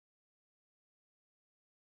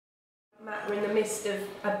Matt, we're in the midst of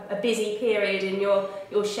a busy period in your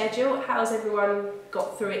schedule. How's everyone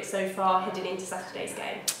got through it so far heading into Saturday's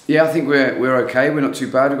game? Yeah, I think we're okay. We're not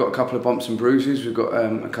too bad. We've got a couple of bumps and bruises. We've got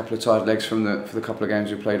a couple of tired legs for the couple of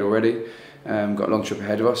games we've played already. Got a long trip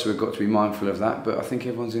ahead of us, so we've got to be mindful of that. But I think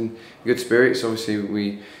everyone's in good spirits. Obviously,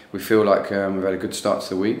 we feel like we've had a good start to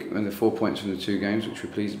the week and the 4 points from the 2 games, which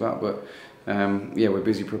we're pleased about. But yeah, we're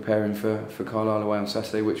busy preparing for Carlisle away on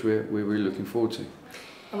Saturday, which we're really looking forward to.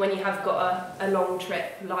 And when you have got a long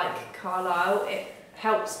trip like Carlisle, it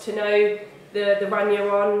helps to know the run you're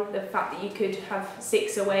on, the fact that you could have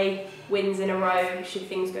 6 away wins in a row should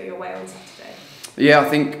things go your way on Saturday. Yeah, I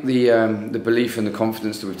think the belief and the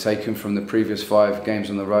confidence that we've taken from the previous 5 games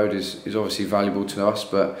on the road is obviously valuable to us.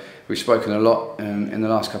 But we've spoken a lot in the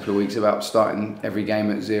last couple of weeks about starting every game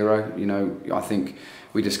at 0. You know, I think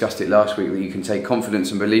we discussed it last week that you can take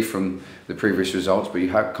confidence and belief from the previous results, but you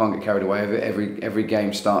can't get carried away with it. Every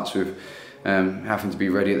game starts with having to be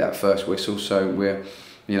ready at that first whistle. So we're,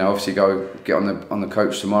 you know, obviously get on the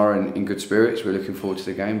coach tomorrow in good spirits. We're looking forward to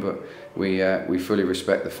the game, but we fully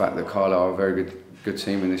respect the fact that Carlisle are a very good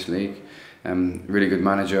team in this league. Really good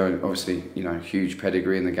manager, and obviously, you know, huge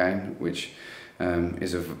pedigree in the game, which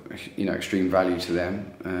is of, you know, extreme value to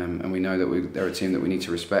them, and we know that they're a team that we need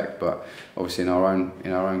to respect. But obviously in our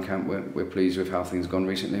own camp, we're pleased with how things have gone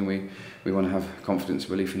recently, and we want to have confidence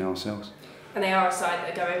and belief in ourselves. And they are a side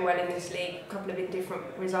that are going well in this league, a couple of indifferent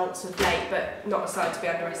results of late, but not a side to be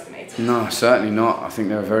underestimated. No, certainly not. I think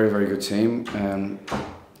they're a very good team.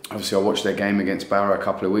 Obviously I watched their game against Barrow a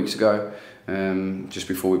couple of weeks ago, just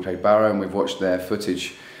before we played Barrow, and we've watched their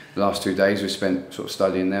footage the last 2 days. We've spent sort of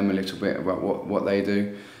studying them a little bit about what they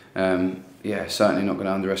do. Yeah, certainly not going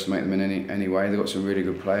to underestimate them in any way. They've got some really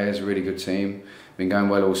good players, a really good team. Been going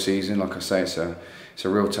well all season. Like I say, it's a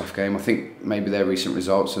real tough game. I think maybe their recent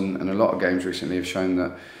results and a lot of games recently have shown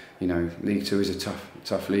that, you know, League 2 is a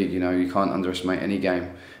tough league. You know, you can't underestimate any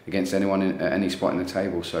game against anyone at any spot in the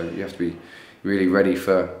table. So you have to be really ready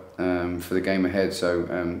for the game ahead.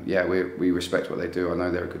 So yeah, we respect what they do. I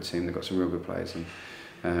know they're a good team. They've got some real good players,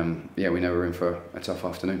 and yeah, we know we're in for a tough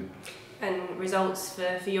afternoon. And results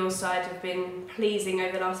for your side have been pleasing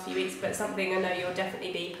over the last few weeks, but something I know you'll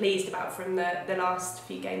definitely be pleased about from the last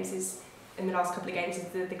few games in the last couple of games is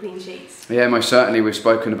the clean sheets. Yeah, most certainly. We've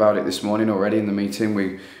spoken about it this morning already in the meeting.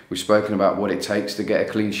 We've spoken about what it takes to get a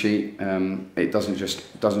clean sheet. It doesn't just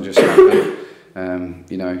happen.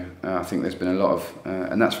 You know, I think there's been a lot of,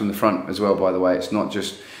 and that's from the front as well, by the way. It's not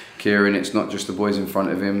just Kieran, it's not just the boys in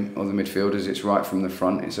front of him or the midfielders. It's right from the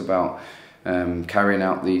front. It's about carrying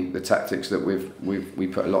out the tactics that we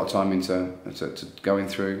put a lot of time into going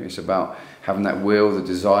through. It's about having that will, the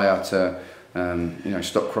desire to you know,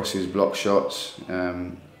 stop crosses, block shots.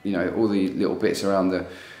 You know, all the little bits around the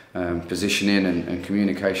positioning and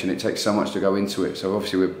communication. It takes so much to go into it. So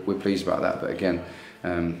obviously we're pleased about that. But again,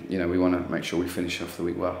 you know, we want to make sure we finish off the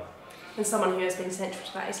week well. And someone who has been central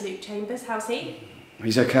to that is Luke Chambers. How's he?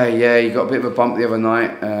 He's okay, yeah. He got a bit of a bump the other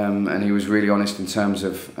night, and he was really honest in terms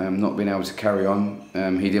of not being able to carry on.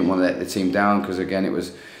 He didn't want to let the team down because, again, it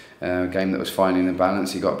was a game that was finding the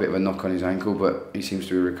balance. He got a bit of a knock on his ankle, but he seems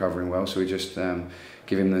to be recovering well, so we just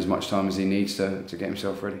give him as much time as he needs to get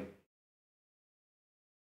himself ready.